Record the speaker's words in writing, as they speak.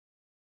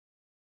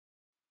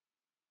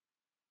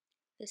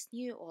This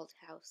new old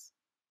house.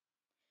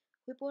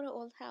 We bought an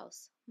old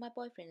house, my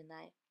boyfriend and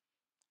I.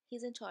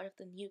 He's in charge of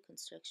the new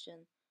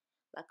construction,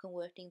 like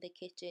converting the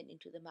kitchen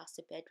into the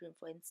master bedroom,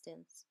 for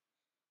instance,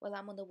 while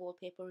I'm on the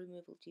wallpaper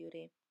removal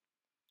duty.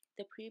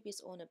 The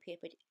previous owner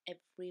papered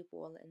every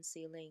wall and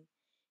ceiling.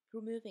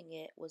 Removing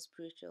it was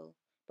brutal,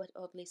 but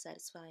oddly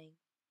satisfying.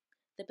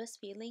 The best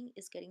feeling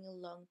is getting a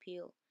long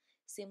peel,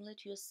 similar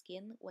to your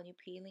skin when you're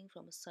peeling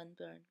from a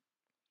sunburn.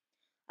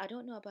 I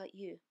don't know about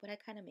you, but I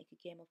kinda make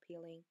a game of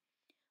peeling,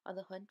 on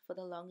the hunt for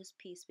the longest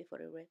piece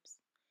before it rips.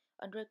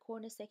 Under a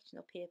corner section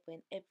of paper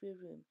in every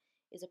room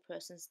is a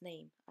person's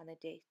name and a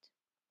date.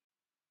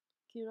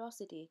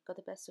 Curiosity got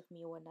the best of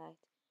me one night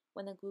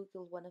when I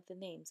googled one of the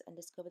names and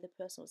discovered the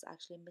person was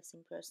actually a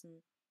missing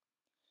person.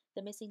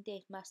 The missing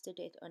date matched the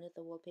date under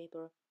the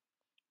wallpaper.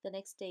 The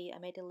next day I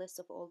made a list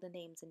of all the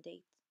names and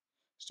dates.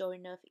 Sure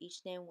enough,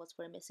 each name was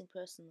for a missing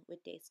person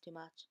with dates to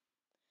match.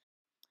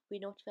 We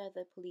notified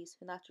the police,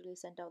 who naturally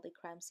sent out the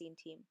crime scene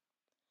team.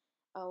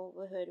 I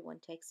overheard one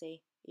tech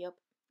say, "Yup,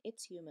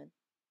 it's human."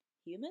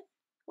 Human?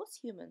 What's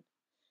human?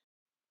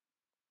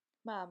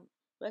 Ma'am,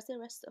 where's the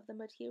rest of the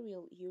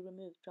material you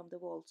removed from the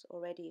walls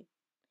already?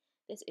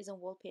 This isn't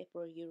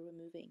wallpaper you're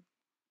removing.